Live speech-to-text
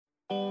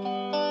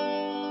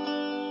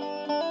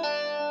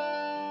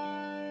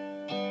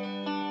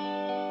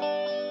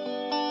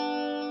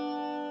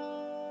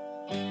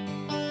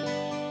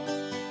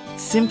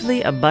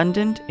Simply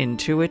Abundant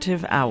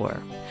Intuitive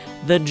Hour.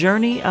 The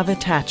Journey of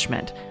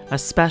Attachment, a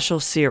special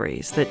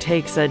series that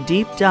takes a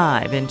deep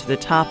dive into the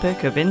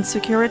topic of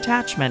insecure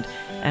attachment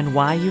and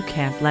why you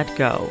can't let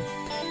go.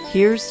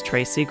 Here's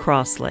Tracy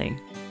Crossley.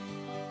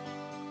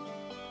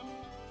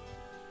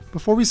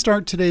 Before we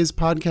start today's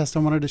podcast, I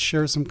wanted to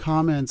share some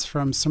comments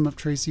from some of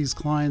Tracy's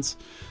clients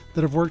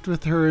that have worked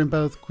with her in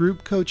both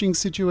group coaching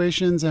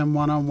situations and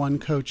one-on-one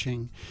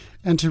coaching.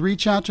 And to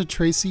reach out to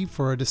Tracy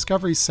for a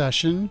discovery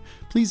session,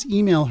 please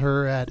email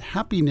her at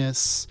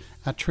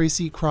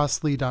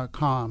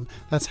happiness@tracycrossley.com.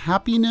 That's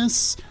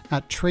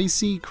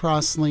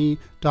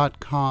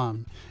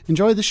happiness@tracycrossley.com.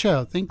 Enjoy the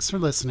show. Thanks for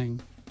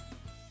listening.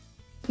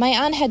 My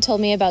aunt had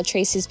told me about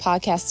Tracy's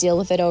podcast Deal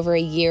With It over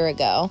a year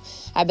ago.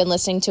 I've been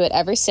listening to it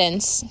ever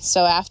since.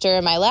 So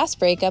after my last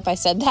breakup, I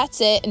said that's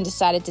it and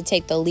decided to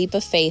take the leap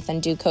of faith and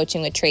do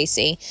coaching with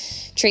Tracy.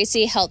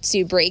 Tracy helps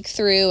you break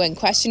through and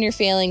question your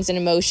feelings and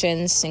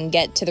emotions and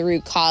get to the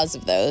root cause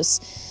of those.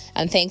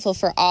 I'm thankful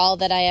for all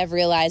that I have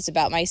realized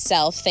about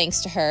myself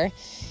thanks to her.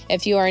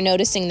 If you are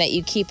noticing that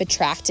you keep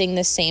attracting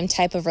the same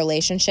type of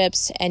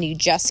relationships and you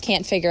just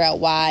can't figure out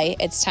why,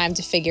 it's time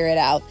to figure it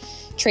out.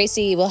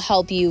 Tracy will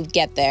help you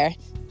get there.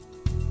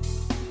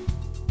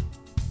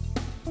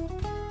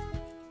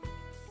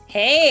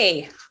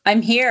 Hey,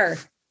 I'm here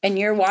and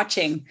you're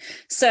watching.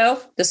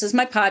 So this is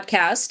my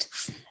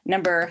podcast,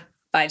 number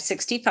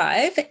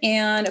 565.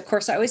 And of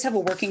course, I always have a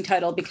working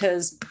title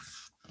because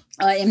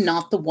I am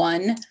not the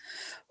one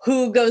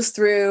who goes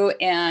through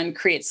and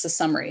creates the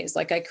summaries.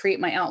 Like I create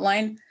my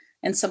outline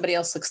and somebody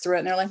else looks through it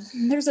and they're like,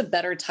 there's a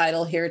better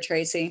title here,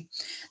 Tracy.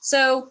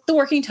 So the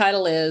working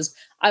title is,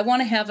 I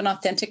want to have an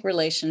authentic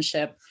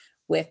relationship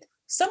with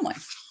someone.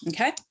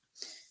 Okay.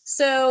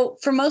 So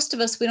for most of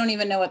us, we don't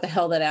even know what the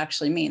hell that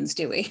actually means,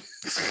 do we?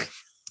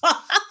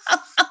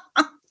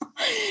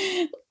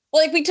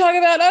 Like we talk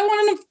about, I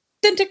want an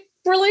authentic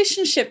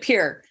relationship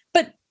here,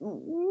 but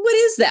what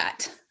is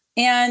that?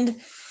 And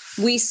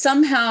we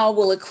somehow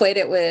will equate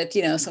it with,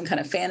 some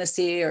kind of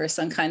fantasy or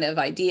some kind of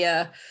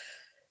idea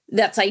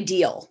that's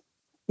ideal,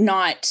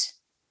 not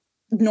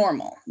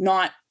normal,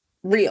 not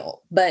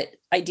real, but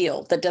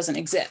ideal, that doesn't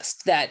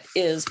exist, that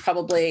is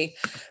probably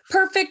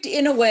perfect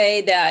in a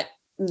way that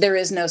there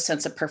is no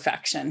sense of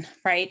perfection,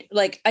 right?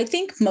 Like I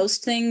think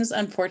most things,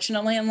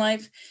 unfortunately, in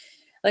life,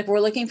 like we're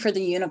looking for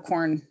the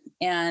unicorn,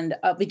 and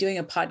I'll be doing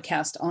a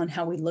podcast on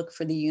how we look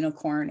for the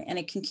unicorn, and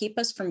it can keep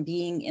us from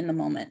being in the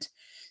moment.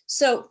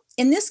 So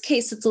in this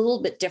case, it's a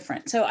little bit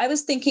different. So I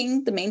was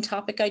thinking the main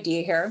topic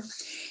idea here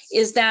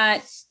is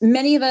that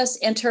many of us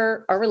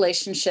enter our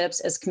relationships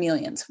as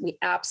chameleons. We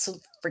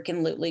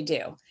absolutely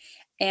do.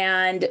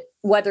 And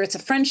whether it's a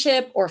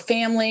friendship or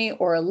family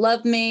or a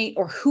love mate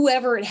or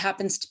whoever it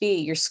happens to be,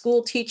 your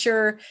school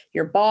teacher,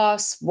 your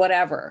boss,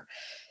 whatever.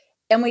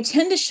 And we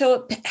tend to show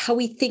up how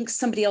we think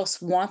somebody else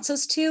wants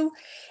us to.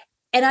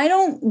 And I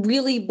don't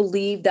really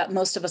believe that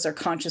most of us are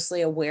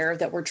consciously aware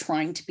that we're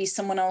trying to be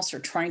someone else or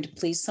trying to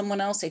please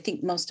someone else. I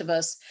think most of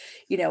us,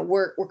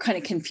 we're kind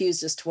of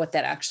confused as to what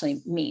that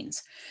actually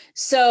means.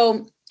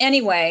 So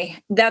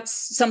anyway,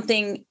 that's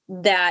something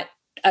that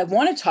I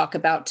want to talk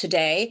about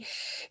today,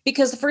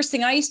 because the first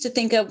thing I used to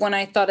think of when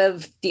I thought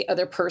of the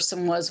other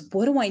person was,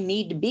 what do I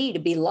need to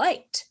be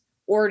liked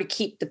or to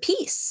keep the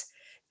peace?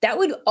 That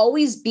would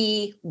always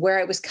be where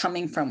I was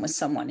coming from with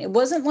someone. It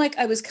wasn't like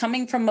I was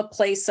coming from a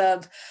place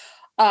of,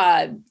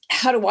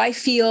 how do I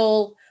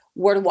feel?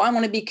 Where do I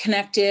want to be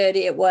connected?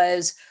 It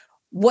was,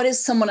 what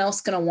is someone else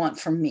going to want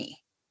from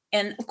me?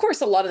 And of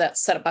course, a lot of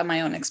that's set up by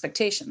my own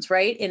expectations,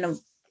 right? And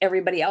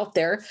everybody out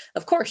there,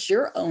 of course,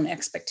 your own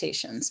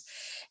expectations.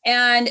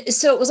 And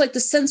so it was like the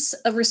sense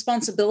of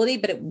responsibility,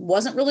 but it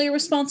wasn't really a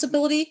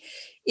responsibility.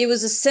 It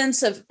was a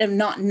sense of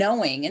not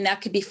knowing, and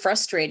that could be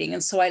frustrating.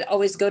 And so I'd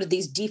always go to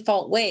these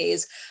default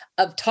ways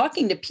of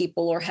talking to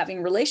people or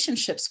having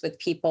relationships with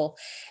people.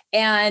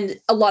 And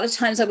a lot of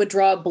times I would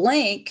draw a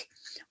blank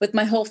with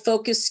my whole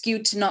focus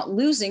skewed to not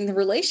losing the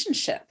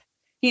relationship.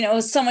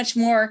 It's so much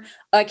more,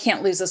 I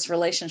can't lose this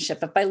relationship.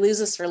 If I lose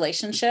this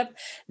relationship,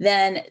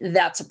 then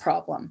that's a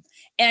problem.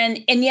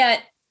 And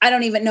yet I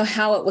don't even know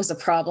how it was a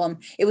problem.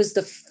 It was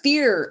the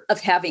fear of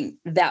having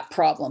that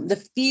problem, the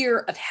fear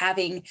of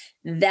having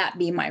that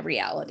be my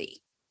reality.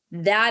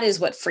 That is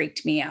what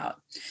freaked me out.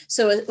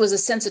 So it was a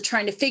sense of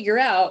trying to figure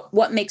out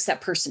what makes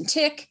that person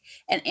tick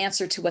and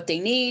answer to what they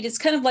need. It's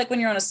kind of like when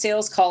you're on a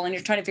sales call and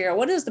you're trying to figure out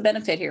what is the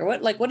benefit here?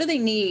 What do they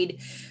need?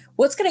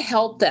 What's going to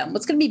help them?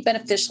 What's going to be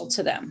beneficial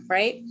to them,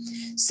 right?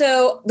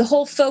 So the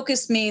whole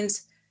focus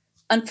means,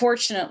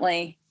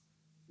 unfortunately,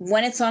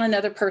 when it's on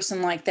another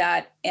person like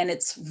that, and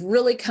it's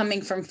really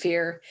coming from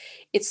fear,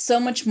 it's so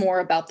much more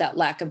about that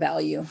lack of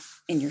value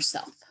in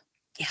yourself.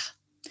 Yeah.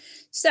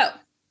 So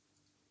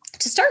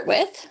to start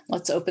with,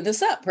 let's open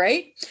this up,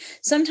 right?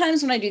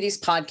 Sometimes when I do these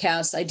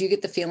podcasts, I do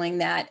get the feeling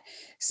that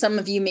some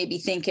of you may be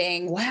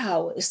thinking,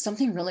 wow, is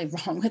something really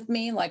wrong with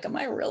me? Like, am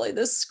I really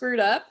this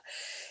screwed up?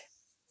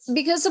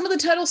 Because some of the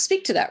titles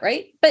speak to that,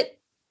 right? But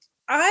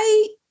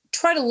I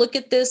try to look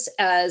at this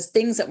as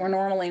things that we're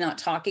normally not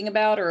talking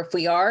about, or if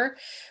we are,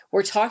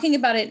 we're talking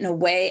about it in a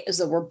way as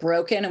though we're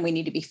broken and we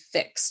need to be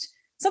fixed.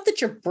 It's not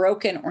that you're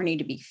broken or need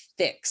to be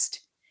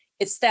fixed.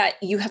 It's that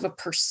you have a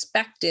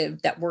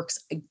perspective that works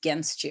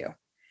against you,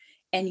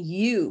 and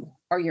you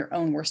are your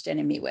own worst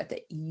enemy with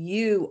it.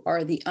 You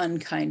are the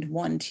unkind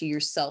one to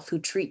yourself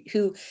who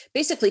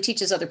basically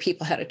teaches other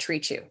people how to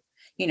treat you.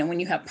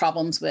 When you have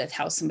problems with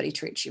how somebody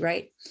treats you,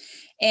 right?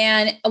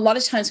 And a lot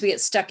of times we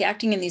get stuck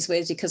acting in these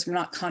ways because we're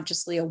not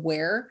consciously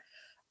aware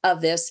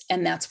of this.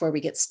 And that's where we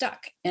get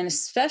stuck. And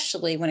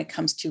especially when it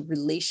comes to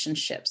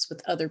relationships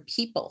with other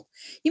people,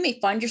 you may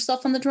find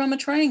yourself on the drama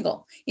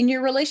triangle. In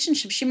your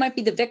relationships, you might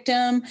be the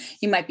victim,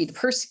 you might be the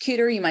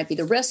persecutor, you might be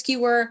the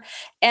rescuer.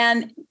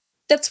 And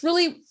that's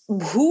really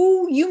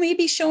who you may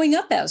be showing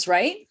up as,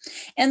 right?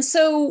 And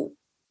so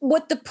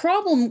what the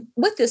problem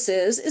with this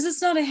is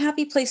it's not a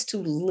happy place to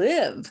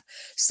live.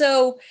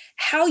 So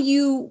how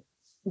you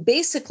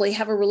basically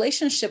have a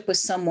relationship with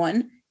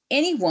someone,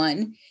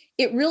 anyone,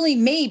 it really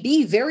may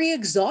be very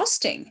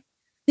exhausting.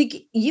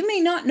 Like, you may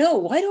not know,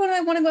 why don't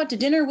I want to go out to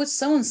dinner with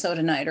so-and-so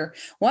tonight? Or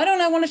why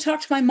don't I want to talk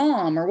to my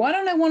mom? Or why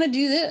don't I want to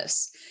do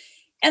this?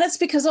 And it's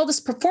because all this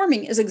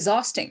performing is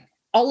exhausting.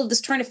 All of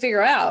this trying to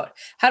figure out,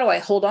 how do I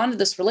hold on to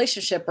this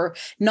relationship or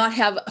not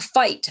have a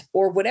fight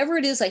or whatever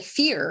it is I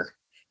fear,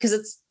 because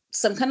it's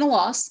some kind of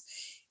loss.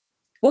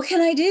 What can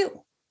I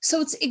do?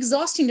 So it's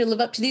exhausting to live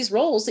up to these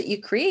roles that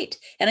you create.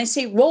 And I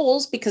say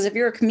roles because if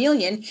you're a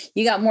chameleon,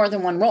 you got more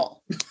than one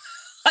role.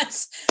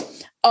 That's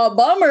a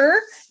bummer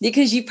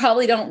because you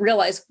probably don't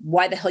realize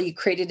why the hell you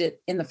created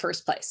it in the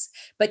first place.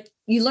 But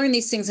you learn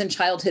these things in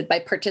childhood by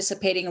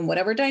participating in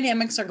whatever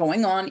dynamics are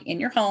going on in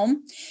your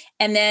home.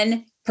 And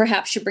then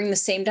perhaps you bring the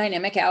same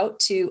dynamic out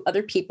to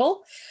other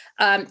people.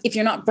 If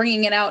you're not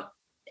bringing it out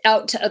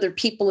to other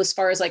people, as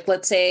far as, like,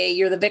 let's say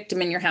you're the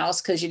victim in your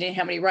house because you didn't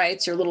have any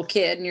rights, you're a little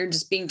kid and you're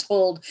just being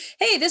told,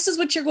 hey, this is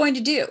what you're going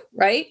to do,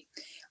 right?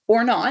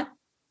 Or not,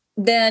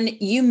 then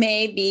you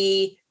may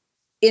be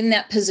in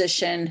that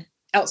position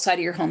outside of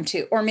your home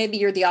too. Or maybe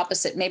you're the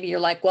opposite. Maybe you're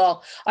like,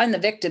 well, I'm the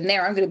victim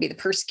there, I'm going to be the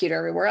persecutor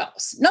everywhere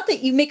else. Not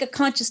that you make a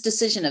conscious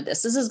decision of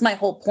this. This is my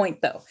whole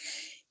point, though.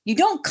 You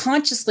don't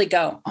consciously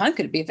go, I'm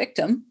going to be a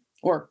victim,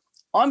 or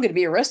I'm going to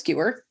be a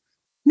rescuer.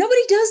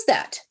 Nobody does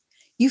that.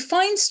 You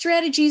find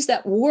strategies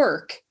that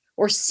work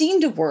or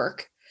seem to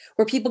work,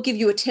 where people give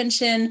you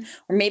attention,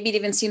 or maybe it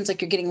even seems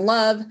like you're getting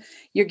love,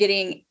 you're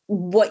getting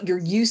what you're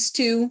used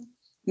to.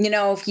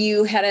 If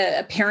you had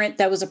a parent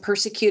that was a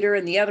persecutor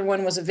and the other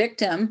one was a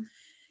victim,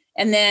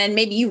 and then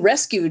maybe you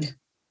rescued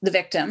the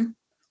victim,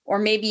 or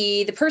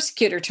maybe the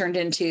persecutor turned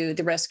into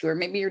the rescuer,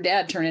 maybe your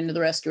dad turned into the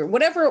rescuer,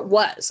 whatever it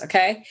was,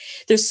 okay?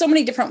 There's so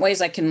many different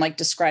ways I can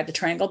describe the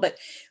triangle, but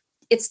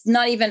it's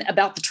not even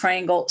about the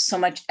triangle so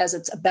much as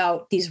it's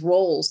about these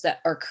roles that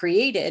are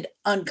created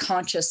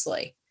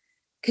unconsciously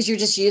because you're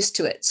just used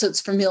to it. So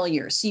it's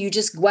familiar. So you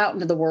just go out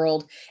into the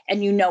world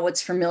and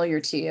it's familiar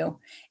to you.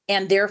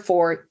 And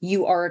therefore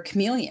you are a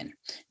chameleon.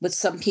 With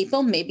some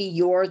people, maybe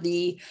you're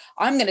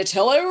I'm going to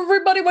tell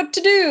everybody what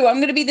to do. I'm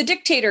going to be the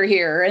dictator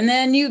here. And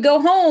then you go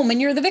home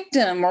and you're the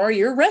victim or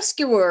you're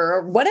rescuer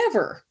or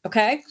whatever.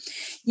 Okay.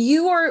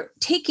 You are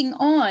taking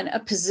on a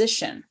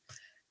position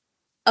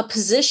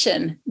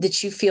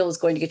that you feel is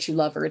going to get you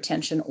love or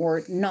attention,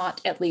 or not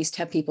at least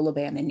have people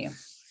abandon you.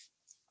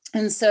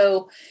 And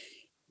so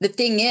the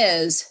thing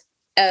is,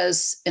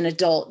 as an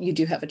adult, you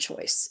do have a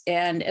choice.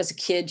 And as a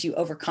kid, you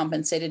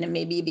overcompensated and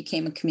maybe you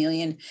became a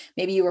chameleon.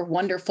 Maybe you were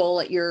wonderful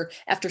at your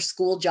after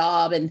school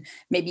job and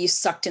maybe you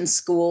sucked in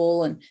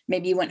school and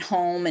maybe you went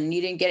home and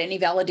you didn't get any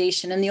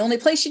validation. And the only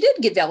place you did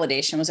get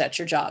validation was at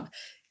your job.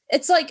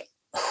 It's like,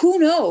 who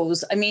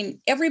knows? I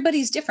mean,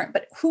 everybody's different,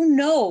 but who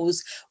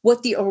knows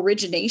what the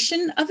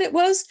origination of it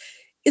was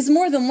is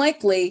more than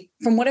likely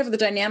from whatever the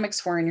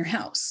dynamics were in your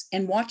house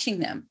and watching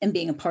them and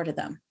being a part of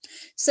them.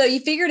 So you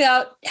figured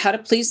out how to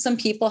please some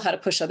people, how to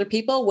push other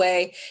people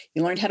away.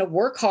 You learned how to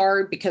work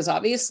hard because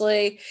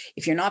obviously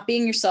if you're not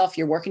being yourself,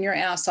 you're working your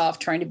ass off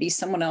trying to be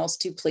someone else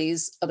to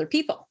please other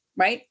people,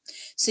 right?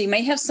 So you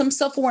may have some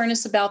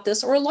self-awareness about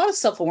this or a lot of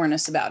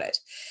self-awareness about it.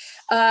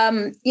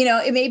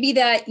 It may be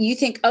that you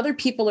think other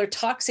people are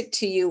toxic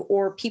to you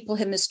or people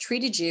have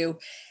mistreated you.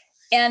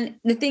 And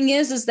the thing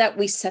is that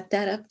we set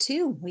that up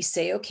too. We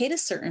say okay to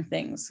certain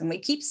things and we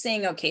keep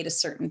saying okay to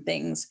certain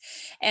things.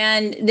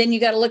 And then you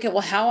got to look at,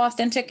 well, how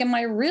authentic am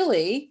I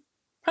really?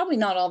 Probably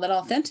not all that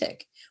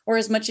authentic or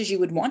as much as you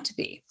would want to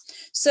be.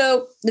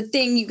 So the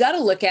thing you got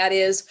to look at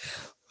is,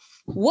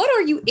 what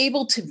are you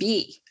able to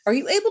be? Are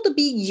you able to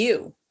be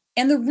you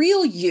and the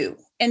real you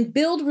and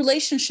build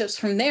relationships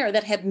from there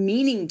that have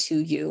meaning to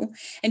you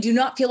and do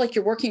not feel like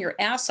you're working your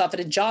ass off at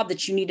a job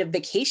that you need a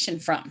vacation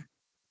from?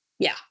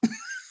 Yeah.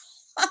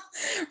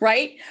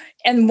 Right?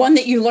 And one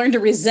that you learn to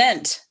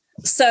resent.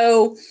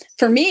 So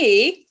for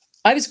me,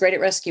 I was great at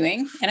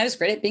rescuing and I was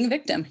great at being a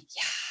victim.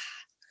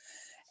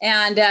 Yeah.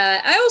 And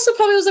I also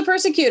probably was a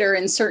persecutor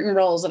in certain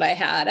roles that I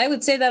had. I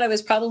would say that I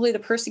was probably the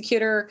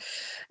persecutor,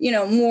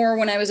 more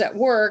when I was at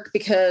work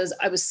because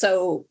I was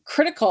so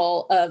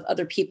critical of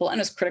other people and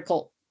I was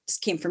critical This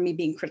came from me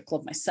being critical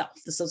of myself.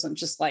 This wasn't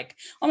just like,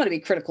 I'm going to be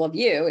critical of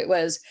you. It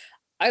was,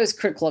 I was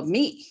critical of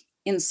me.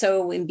 And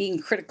so in being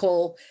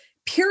critical,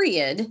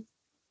 period,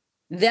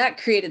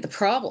 that created the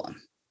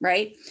problem,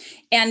 right?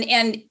 And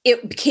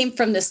it came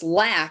from this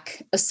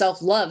lack of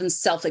self-love and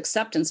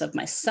self-acceptance of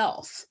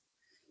myself.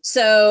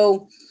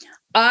 So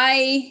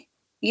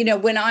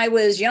when I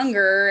was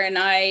younger and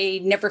I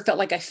never felt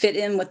like I fit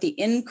in with the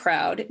in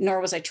crowd, nor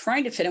was I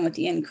trying to fit in with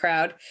the in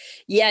crowd,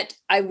 yet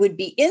I would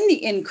be in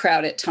the in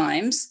crowd at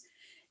times,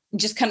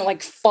 just kind of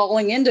like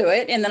falling into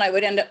it. And then I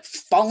would end up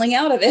falling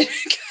out of it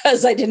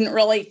because I didn't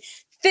really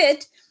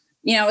fit.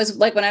 It was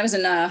like when I was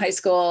in high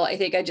school, I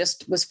think I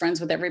just was friends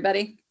with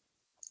everybody.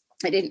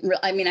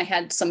 I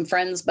had some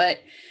friends, but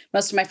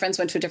most of my friends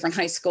went to a different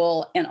high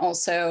school. And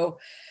also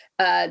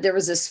there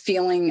was this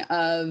feeling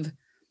of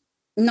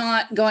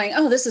not going,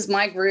 oh, this is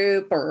my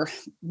group or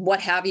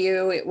what have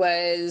you.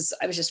 I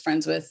was just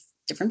friends with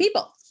different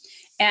people.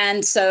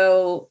 And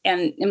so,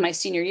 and in my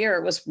senior year,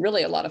 it was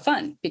really a lot of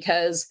fun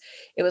because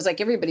it was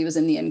like everybody was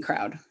in the in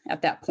crowd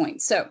at that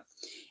point. So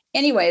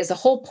anyways, the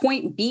whole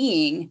point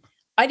being,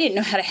 I didn't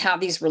know how to have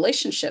these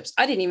relationships.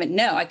 I didn't even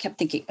know. I kept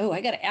thinking, oh, I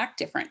got to act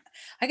different.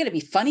 I got to be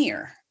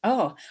funnier.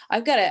 Oh,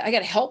 I got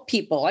to help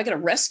people. I got to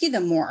rescue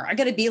them more. I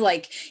got to be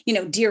like,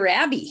 Dear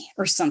Abby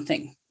or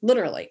something,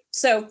 literally.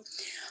 So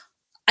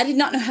I did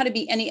not know how to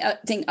be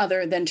anything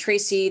other than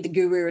Tracy, the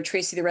guru, or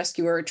Tracy, the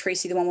rescuer, or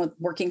Tracy, the one with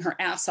working her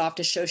ass off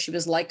to show she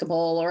was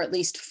likable or at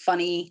least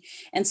funny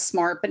and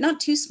smart, but not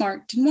too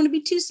smart. Didn't want to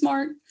be too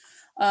smart.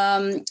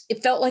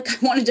 It felt like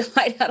I wanted to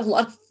hide out a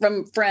lot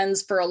from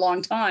friends for a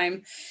long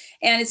time.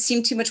 And it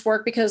seemed too much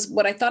work because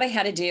what I thought I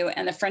had to do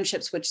and the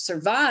friendships which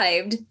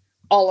survived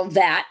all of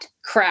that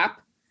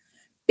crap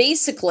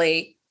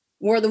basically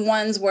were the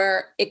ones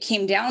where it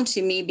came down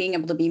to me being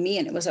able to be me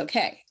and it was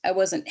okay. I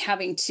wasn't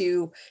having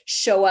to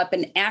show up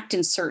and act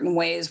in certain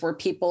ways where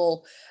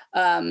people,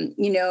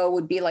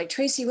 would be like,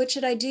 Tracy, what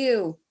should I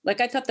do?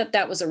 Like, I thought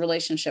that was a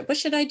relationship. What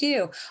should I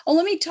do? Oh,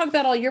 let me talk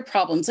about all your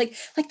problems. Like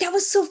that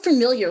was so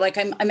familiar. Like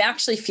I'm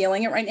actually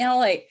feeling it right now.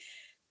 Like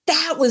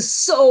that was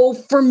so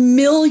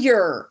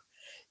familiar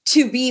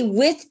to be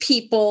with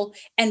people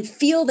and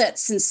feel that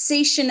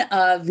sensation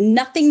of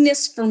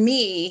nothingness for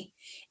me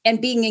and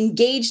being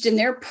engaged in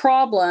their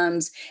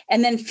problems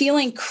and then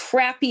feeling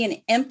crappy and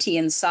empty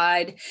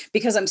inside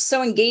because I'm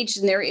so engaged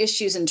in their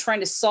issues and trying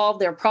to solve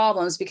their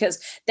problems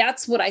because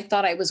that's what I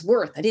thought I was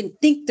worth. I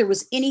didn't think there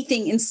was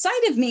anything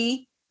inside of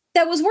me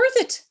that was worth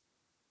it.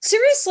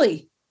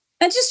 Seriously.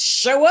 And just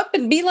show up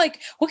and be like,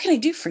 what can I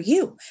do for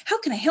you?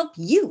 How can I help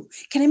you?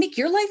 Can I make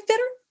your life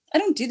better? I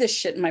don't do this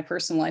shit in my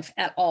personal life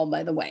at all,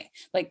 by the way.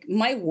 Like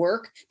my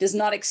work does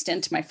not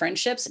extend to my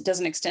friendships. It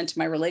doesn't extend to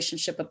my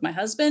relationship with my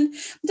husband.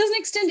 It doesn't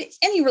extend to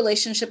any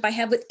relationship I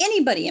have with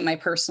anybody in my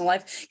personal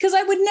life because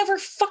I would never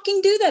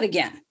fucking do that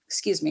again.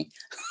 Excuse me.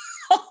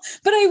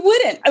 But I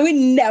wouldn't. I would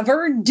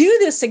never do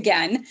this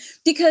again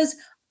because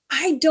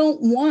I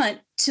don't want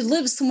to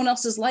live someone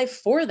else's life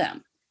for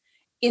them.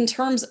 In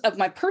terms of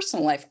my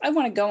personal life, I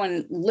want to go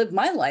and live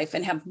my life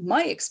and have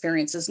my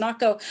experiences, not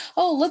go,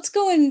 oh, let's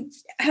go and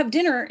have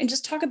dinner and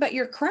just talk about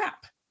your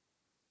crap.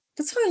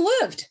 That's how I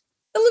lived.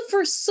 I lived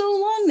for so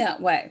long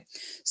that way.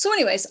 So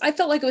anyways, I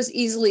felt like it was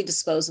easily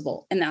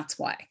disposable, and that's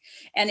why.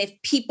 And if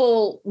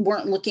people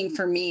weren't looking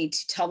for me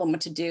to tell them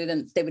what to do,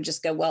 then they would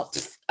just go, well,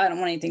 I don't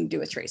want anything to do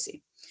with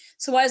Tracy.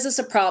 So why is this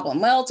a problem?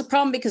 Well, it's a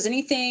problem because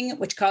anything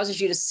which causes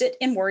you to sit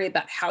and worry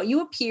about how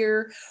you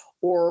appear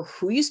or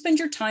who you spend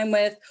your time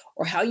with,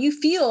 or how you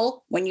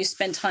feel when you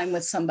spend time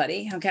with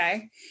somebody,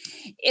 okay?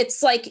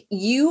 It's like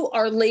you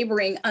are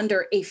laboring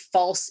under a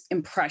false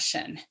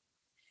impression.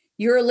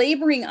 You're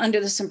laboring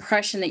under this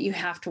impression that you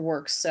have to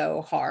work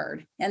so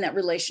hard and that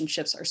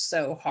relationships are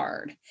so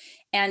hard.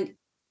 And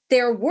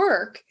they're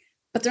work,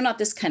 but they're not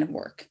this kind of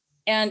work.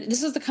 And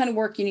this is the kind of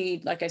work you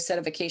need, like I said,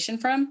 a vacation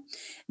from,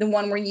 the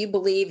one where you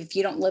believe if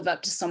you don't live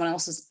up to someone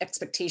else's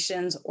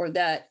expectations or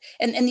that,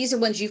 and these are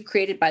ones you've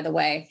created, by the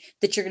way,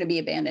 that you're going to be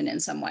abandoned in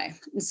some way.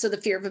 And so the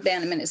fear of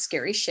abandonment is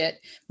scary shit.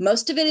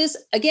 Most of it is,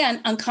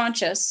 again,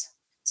 unconscious.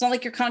 It's not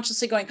like you're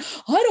consciously going,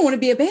 oh, I don't want to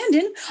be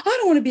abandoned. I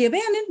don't want to be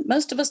abandoned.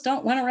 Most of us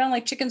don't run around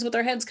like chickens with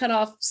our heads cut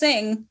off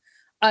saying,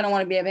 I don't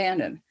want to be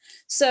abandoned.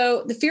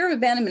 So the fear of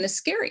abandonment is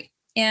scary.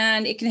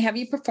 And it can have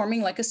you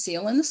performing like a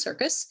seal in the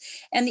circus.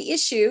 And the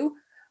issue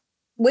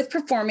with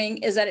performing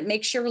is that it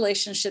makes your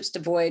relationships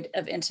devoid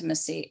of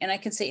intimacy. And I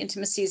can say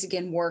intimacy is,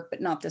 again, work,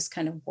 but not this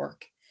kind of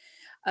work.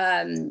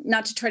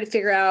 Not to try to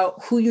figure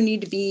out who you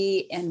need to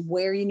be and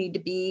where you need to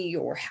be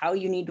or how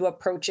you need to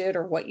approach it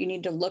or what you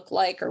need to look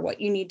like or what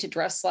you need to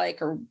dress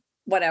like or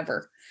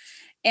whatever.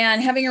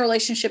 And having a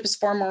relationship is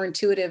far more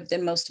intuitive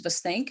than most of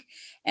us think.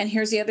 And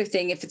here's the other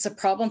thing. If it's a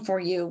problem for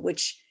you,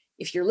 which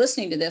if you're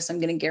listening to this, I'm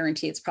going to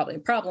guarantee it's probably a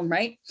problem,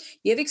 right?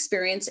 You have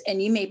experience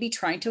and you may be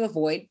trying to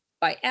avoid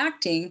by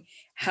acting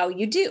how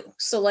you do.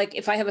 So like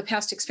if I have a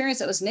past experience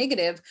that was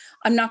negative,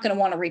 I'm not going to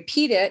want to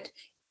repeat it.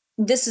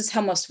 This is how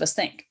most of us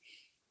think.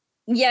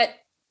 Yet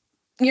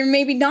you're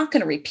maybe not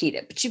going to repeat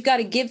it, but you've got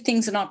to give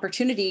things an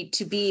opportunity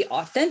to be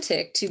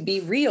authentic, to be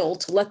real,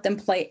 to let them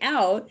play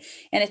out.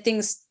 And if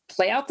things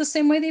play out the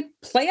same way, they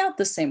play out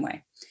the same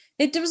way.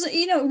 It doesn't,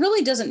 it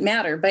really doesn't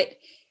matter, but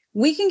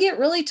we can get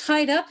really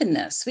tied up in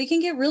this. We can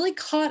get really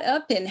caught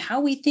up in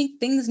how we think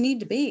things need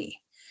to be.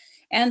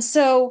 And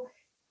so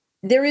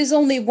there is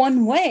only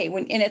one way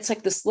and it's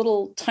like this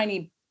little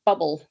tiny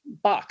bubble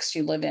box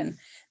you live in.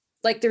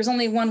 Like there's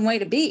only one way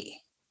to be,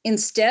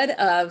 instead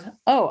of,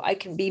 oh, I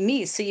can be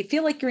me. So you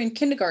feel like you're in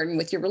kindergarten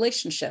with your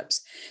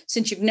relationships,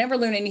 since you've never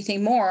learned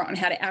anything more on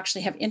how to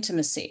actually have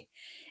intimacy.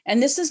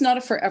 And this is not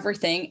a forever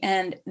thing.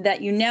 And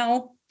that you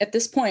now, at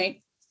this point,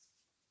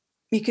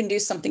 you can do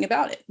something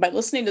about it by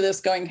listening to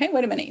this going, hey,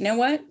 wait a minute, you know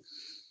what?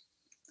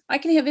 I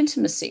can have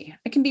intimacy.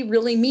 I can be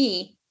really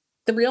me,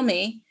 the real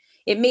me.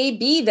 It may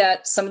be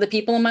that some of the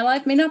people in my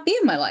life may not be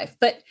in my life,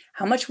 but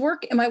how much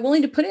work am I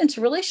willing to put into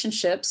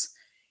relationships?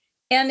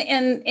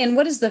 And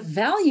what is the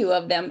value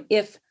of them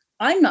if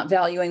I'm not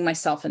valuing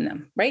myself in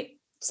them, right?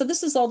 So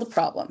this is all the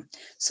problem.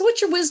 So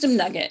what's your wisdom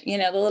nugget?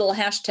 The little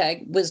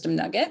hashtag wisdom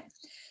nugget.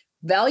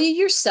 Value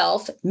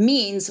yourself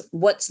means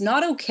what's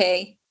not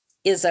okay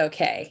is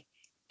okay,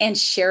 and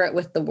share it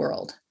with the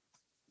world.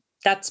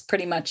 That's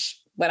pretty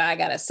much what I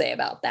got to say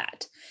about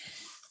that.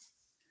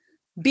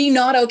 Be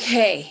not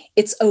okay.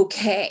 It's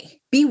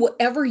okay. Be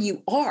whatever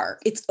you are.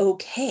 It's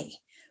okay.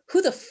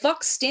 Who the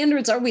fuck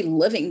standards are we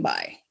living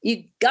by?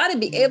 You got to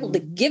be able to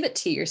give it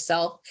to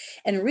yourself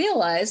and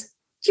realize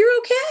you're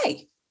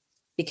okay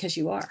because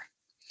you are.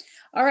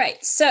 All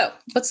right. So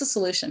what's the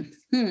solution?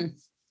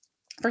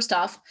 First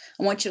off,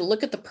 I want you to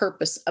look at the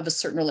purpose of a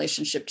certain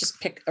relationship. Just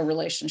pick a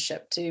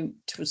relationship to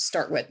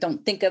start with.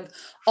 Don't think of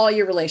all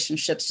your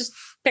relationships. Just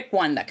pick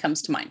one that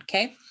comes to mind.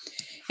 Okay.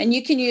 And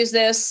you can use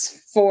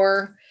this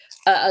for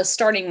a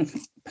starting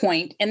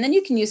point, and then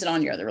you can use it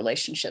on your other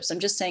relationships.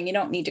 I'm just saying you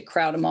don't need to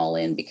crowd them all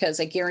in,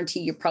 because I guarantee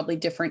you're probably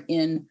different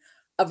in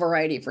a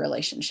variety of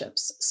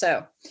relationships.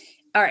 So,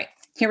 all right,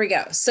 here we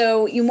go.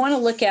 So you want to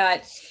look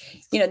at,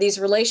 these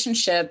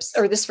relationships,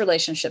 or this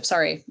relationship,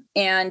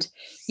 and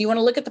you want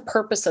to look at the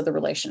purpose of the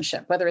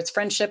relationship, whether it's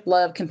friendship,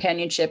 love,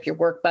 companionship, your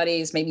work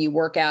buddies, maybe you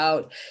work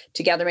out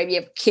together, maybe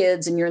you have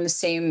kids and you're in the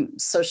same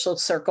social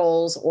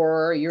circles,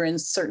 or you're in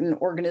certain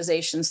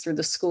organizations through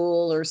the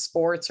school or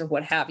sports or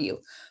what have you.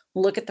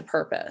 Look at the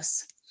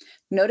purpose.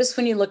 Notice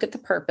when you look at the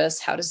purpose,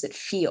 how does it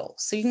feel?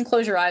 So you can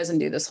close your eyes and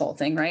do this whole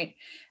thing, right?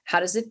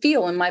 How does it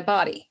feel in my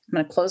body? I'm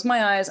going to close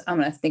my eyes. I'm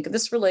going to think of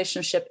this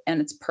relationship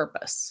and its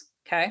purpose.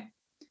 Okay.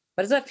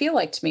 What does that feel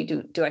like to me?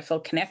 Do I feel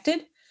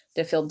connected?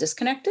 Do I feel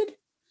disconnected?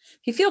 If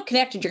you feel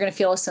connected, you're going to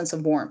feel a sense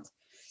of warmth.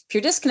 If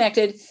you're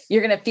disconnected,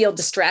 you're going to feel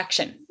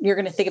distraction. You're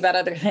going to think about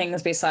other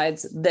things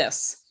besides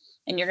this.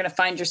 And you're going to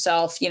find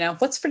yourself,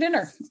 what's for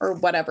dinner or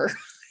whatever.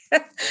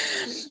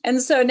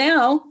 And so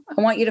now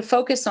I want you to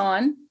focus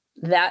on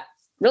that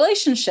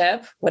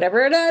relationship,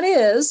 whatever that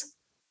is,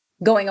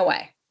 going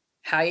away.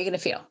 How are you going to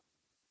feel?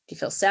 Do you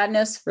feel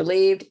sadness,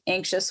 relieved,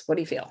 anxious? What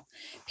do you feel?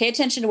 Pay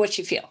attention to what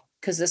you feel,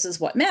 because this is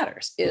what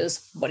matters,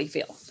 is what do you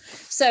feel?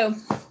 So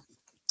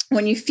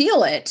when you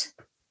feel it,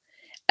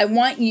 I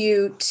want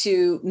you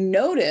to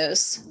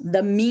notice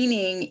the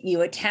meaning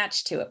you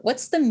attach to it.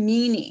 What's the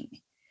meaning?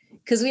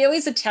 Because we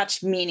always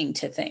attach meaning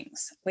to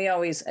things. We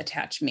always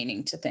attach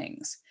meaning to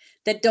things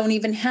that don't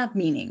even have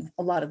meaning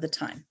a lot of the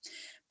time.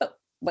 But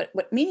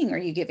what meaning are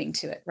you giving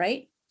to it,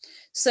 right?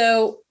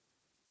 So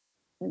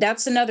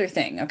that's another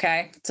thing,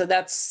 okay? So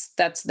that's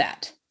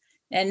that.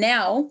 And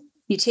now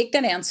you take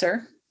that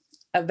answer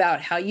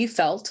about how you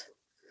felt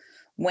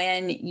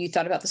when you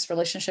thought about this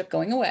relationship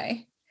going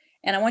away.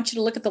 And I want you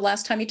to look at the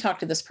last time you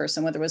talked to this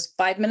person, whether it was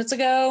 5 minutes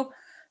ago,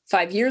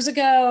 5 years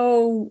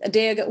ago, a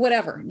day ago,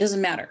 whatever, it doesn't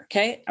matter.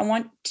 Okay. I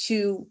want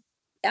to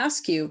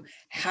ask you,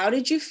 how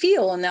did you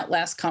feel in that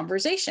last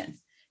conversation?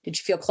 Did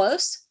you feel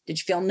close? Did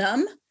you feel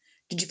numb?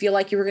 Did you feel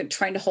like you were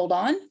trying to hold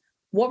on?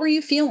 What were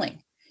you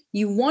feeling?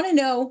 You want to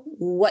know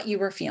what you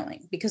were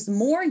feeling, because the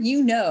more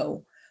you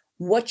know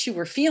what you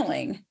were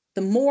feeling,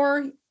 the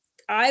more,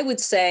 I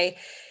would say,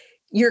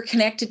 you're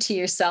connected to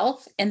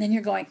yourself. And then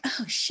you're going,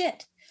 oh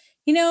shit.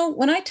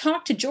 When I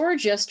talked to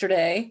George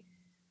yesterday,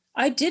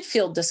 I did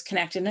feel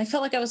disconnected, and I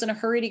felt like I was in a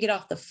hurry to get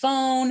off the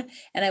phone,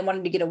 and I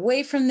wanted to get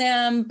away from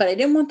them, but I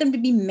didn't want them to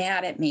be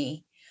mad at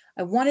me.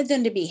 I wanted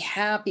them to be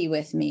happy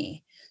with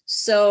me.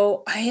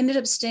 So I ended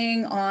up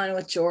staying on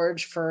with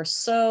George for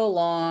so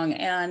long,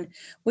 and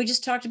we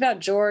just talked about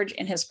George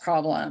and his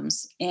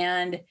problems.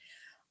 And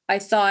I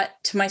thought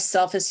to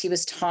myself, as he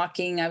was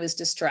talking, I was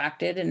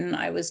distracted and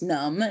I was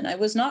numb and I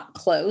was not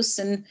close.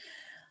 And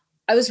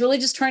I was really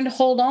just trying to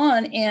hold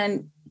on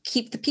and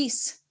keep the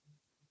peace.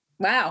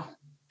 Wow.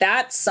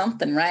 That's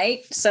something,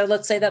 right? So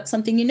let's say that's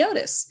something you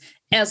notice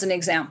as an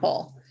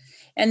example.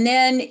 And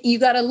then you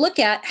got to look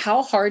at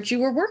how hard you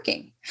were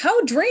working.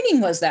 How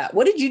draining was that?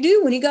 What did you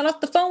do when you got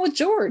off the phone with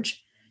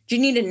George? Did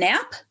you need a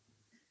nap?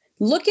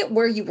 Look at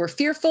where you were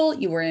fearful,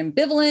 you were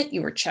ambivalent,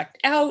 you were checked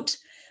out.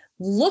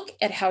 Look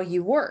at how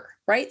you were,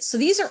 right? So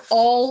these are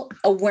all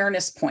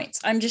awareness points.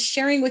 I'm just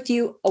sharing with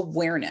you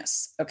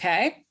awareness,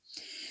 okay?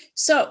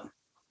 So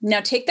Now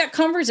take that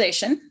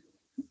conversation,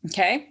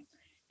 okay,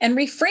 and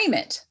reframe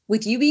it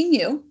with you being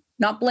you,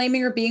 not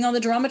blaming or being on the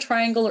drama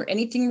triangle or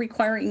anything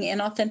requiring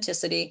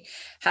inauthenticity.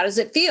 How does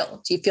it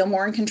feel? Do you feel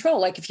more in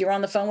control? Like if you're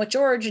on the phone with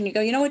George and you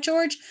go, you know what,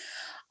 George,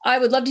 I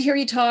would love to hear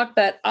you talk,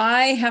 but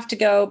I have to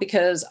go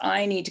because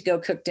I need to go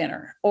cook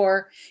dinner.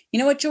 Or, you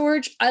know what,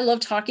 George, I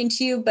love talking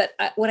to you, but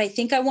what I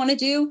think I want to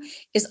do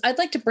is I'd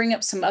like to bring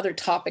up some other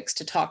topics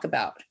to talk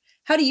about.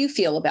 How do you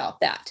feel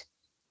about that?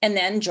 And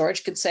then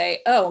George could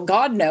say, oh,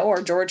 God, no.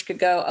 Or George could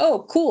go,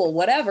 oh, cool,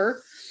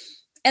 whatever.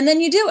 And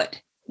then you do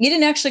it. You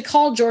didn't actually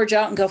call George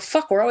out and go,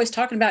 fuck, we're always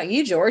talking about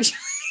you, George.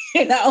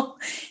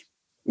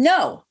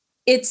 No,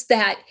 it's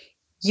that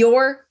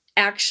you're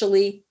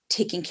actually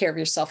taking care of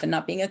yourself and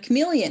not being a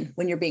chameleon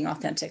when you're being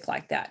authentic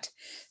like that.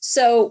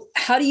 So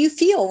how do you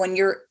feel when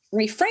you're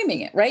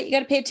reframing it, right? You got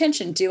to pay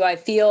attention. Do I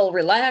feel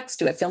relaxed?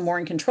 Do I feel more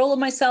in control of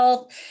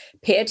myself?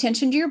 Pay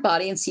attention to your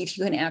body and see if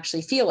you can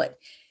actually feel it.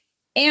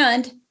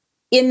 And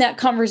in that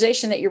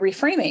conversation that you're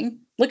reframing,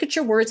 look at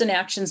your words and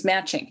actions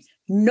matching.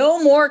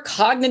 No more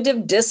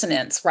cognitive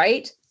dissonance,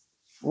 right?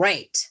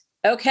 Right.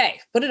 Okay.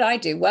 What did I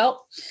do?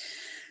 Well,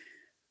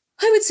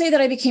 I would say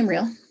that I became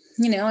real,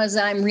 as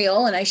I'm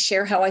real and I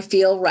share how I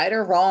feel, right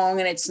or wrong.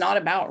 And it's not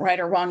about right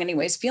or wrong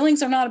anyways.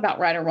 Feelings are not about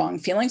right or wrong.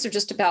 Feelings are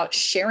just about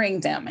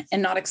sharing them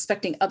and not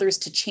expecting others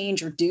to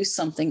change or do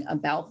something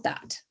about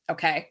that.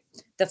 Okay.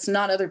 That's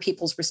not other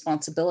people's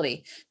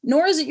responsibility,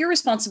 nor is it your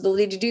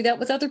responsibility to do that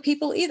with other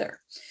people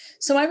either.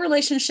 So my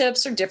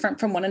relationships are different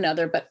from one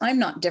another, but I'm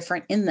not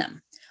different in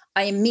them.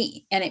 I am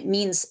me. And it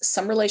means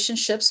some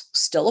relationships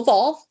still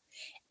evolve.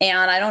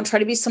 And I don't try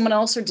to be someone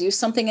else or do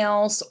something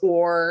else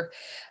or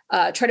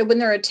try to win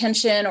their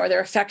attention or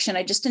their affection.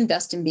 I just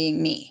invest in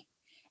being me.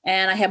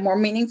 And I have more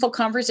meaningful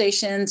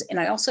conversations. And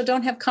I also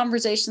don't have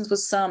conversations with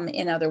some,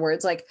 in other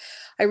words, like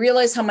I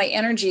realize how my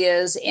energy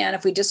is. And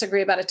if we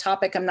disagree about a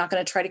topic, I'm not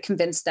going to try to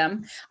convince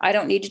them. I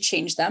don't need to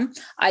change them.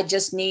 I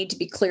just need to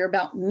be clear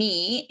about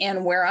me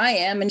and where I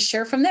am and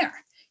share from there.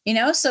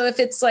 So if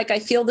it's like, I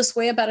feel this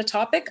way about a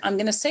topic, I'm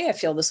going to say I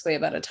feel this way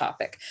about a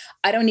topic.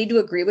 I don't need to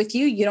agree with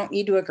you. You don't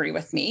need to agree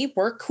with me.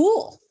 We're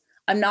cool.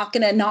 I'm not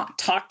going to not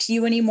talk to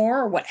you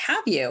anymore or what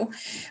have you,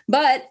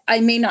 but I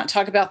may not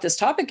talk about this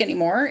topic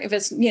anymore. If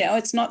it's,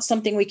 it's not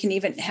something we can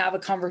even have a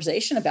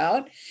conversation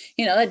about,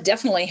 that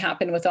definitely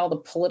happened with all the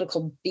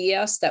political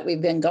BS that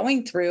we've been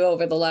going through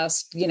over the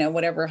last,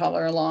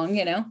 however long,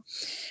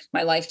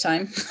 my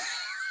lifetime.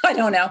 I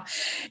don't know.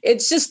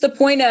 It's just the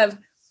point of,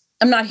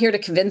 I'm not here to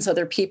convince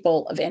other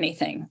people of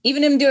anything.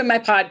 Even in doing my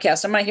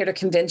podcast, I'm not here to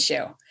convince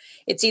you.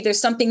 It's either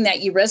something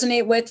that you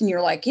resonate with and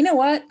you're like, you know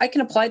what, I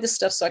can apply this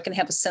stuff so I can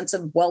have a sense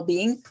of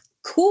well-being.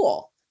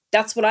 Cool.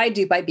 That's what I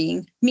do by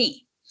being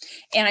me.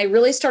 And I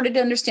really started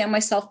to understand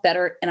myself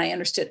better and I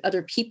understood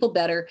other people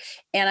better.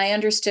 And I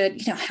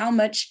understood, how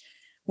much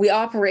we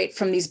operate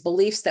from these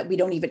beliefs that we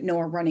don't even know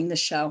are running the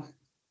show.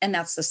 And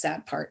that's the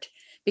sad part,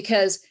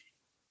 because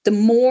the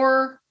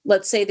more,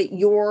 let's say that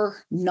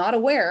you're not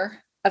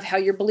aware of how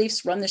your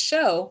beliefs run the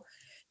show,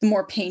 the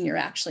more pain you're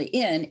actually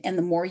in and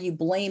the more you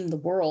blame the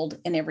world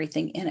and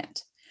everything in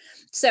it.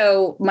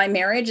 So my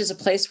marriage is a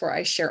place where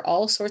I share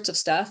all sorts of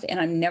stuff and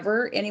I'm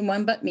never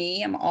anyone but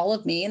me. I'm all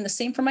of me, and the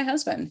same for my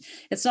husband.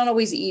 It's not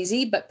always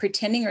easy, but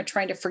pretending or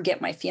trying to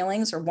forget my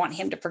feelings or want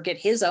him to forget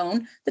his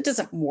own, that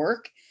doesn't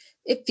work.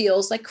 It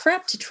feels like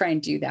crap to try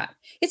and do that.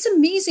 It's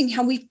amazing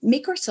how we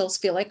make ourselves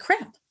feel like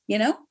crap,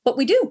 but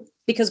we do,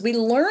 because we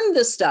learn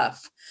this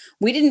stuff.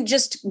 We didn't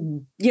just,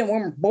 when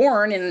we're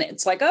born and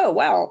it's like, oh,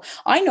 wow,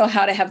 I know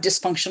how to have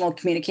dysfunctional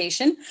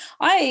communication.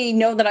 I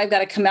know that I've got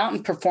to come out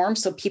and perform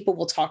so people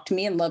will talk to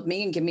me and love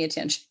me and give me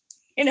attention.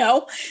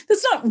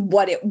 That's not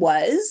what it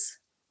was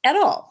at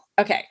all.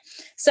 Okay.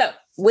 So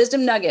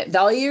wisdom nugget,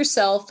 value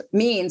yourself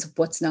means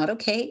what's not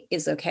okay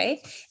is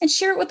okay, and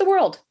share it with the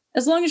world.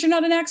 As long as you're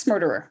not an axe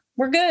murderer,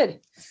 we're good.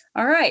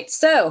 All right.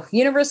 So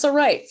universal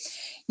right.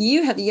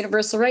 You have the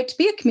universal right to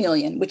be a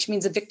chameleon, which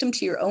means a victim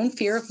to your own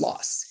fear of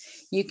loss.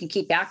 You can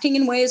keep acting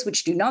in ways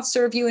which do not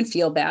serve you and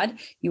feel bad.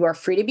 You are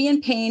free to be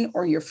in pain,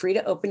 or you're free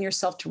to open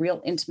yourself to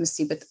real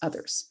intimacy with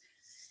others.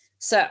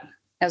 So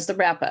as the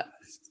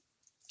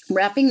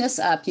wrapping this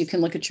up, you can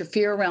look at your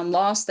fear around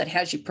loss that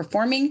has you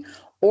performing,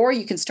 or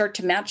you can start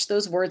to match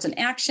those words and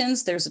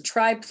actions. There's a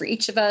tribe for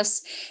each of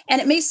us,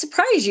 and it may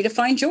surprise you to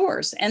find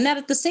yours. And that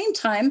at the same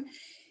time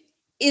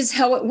is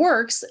how it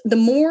works. The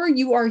more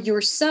you are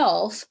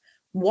yourself,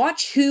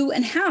 watch who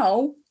and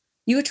how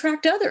you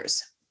attract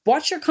others.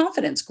 Watch your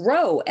confidence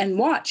grow and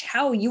watch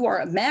how you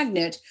are a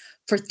magnet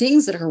for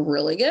things that are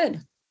really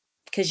good,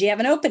 because you have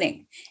an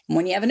opening. And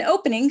when you have an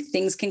opening,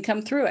 things can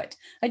come through it.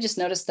 I just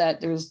noticed that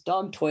there's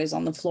dog toys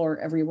on the floor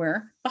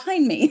everywhere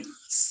behind me.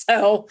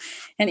 So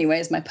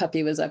anyways, my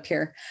puppy was up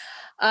here.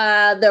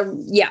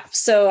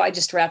 So I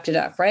just wrapped it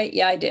up, right?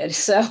 Yeah, I did.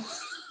 So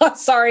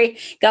sorry,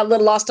 got a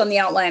little lost on the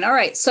outline. All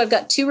right. So I've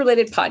got two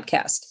related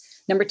podcasts.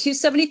 Number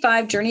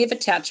 275, Journey of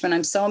Attachment.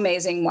 I'm so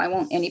amazing. Why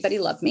won't anybody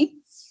love me?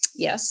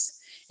 Yes.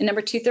 And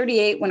number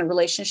 238, when a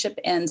relationship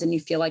ends and you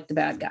feel like the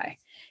bad guy,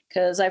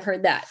 because I've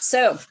heard that.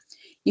 So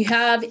you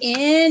have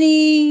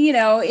any,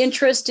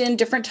 interest in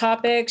different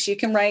topics, you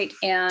can write,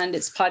 and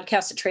it's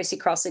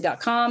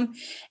podcast@tracycrossley.com.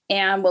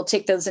 And we'll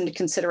take those into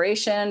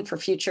consideration for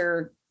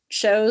future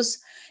shows.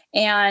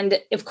 And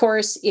of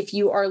course, if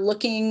you are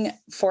looking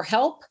for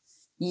help,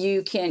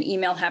 you can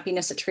email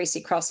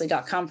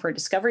happiness@tracycrossley.com for a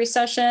discovery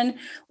session.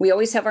 We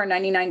always have our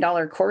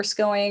 $99 course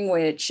going,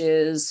 which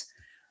is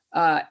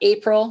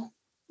April.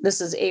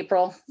 This is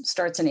April,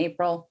 starts in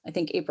April, I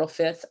think April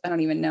 5th. I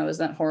don't even know. Is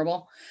that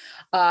horrible?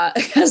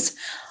 Because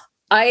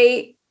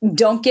I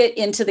don't get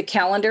into the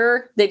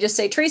calendar. They just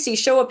say, Tracy,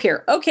 show up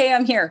here. Okay,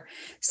 I'm here.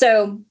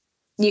 So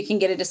you can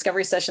get a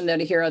discovery session though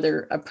to hear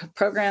other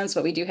programs,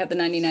 but we do have the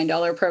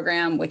 $99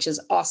 program, which is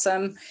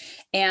awesome.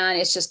 And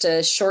it's just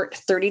a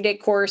short 30-day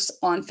course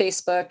on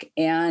Facebook,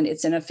 and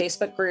it's in a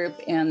Facebook group,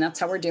 and that's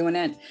how we're doing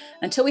it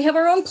until we have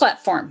our own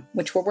platform,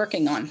 which we're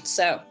working on.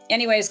 So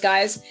anyways,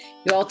 guys,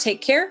 you all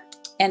take care,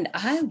 and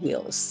I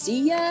will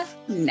see ya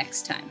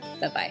next time.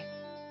 Bye-bye.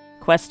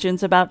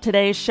 Questions about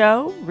today's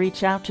show?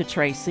 Reach out to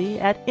Tracy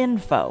at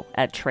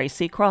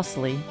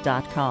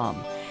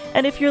info@tracycrossley.com.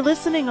 And if you're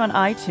listening on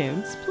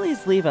iTunes,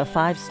 please leave a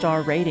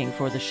 5-star rating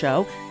for the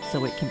show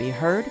so it can be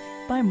heard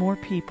by more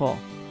people.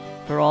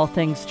 For all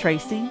things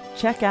Tracy,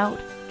 check out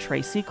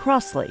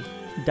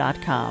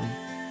tracycrossley.com.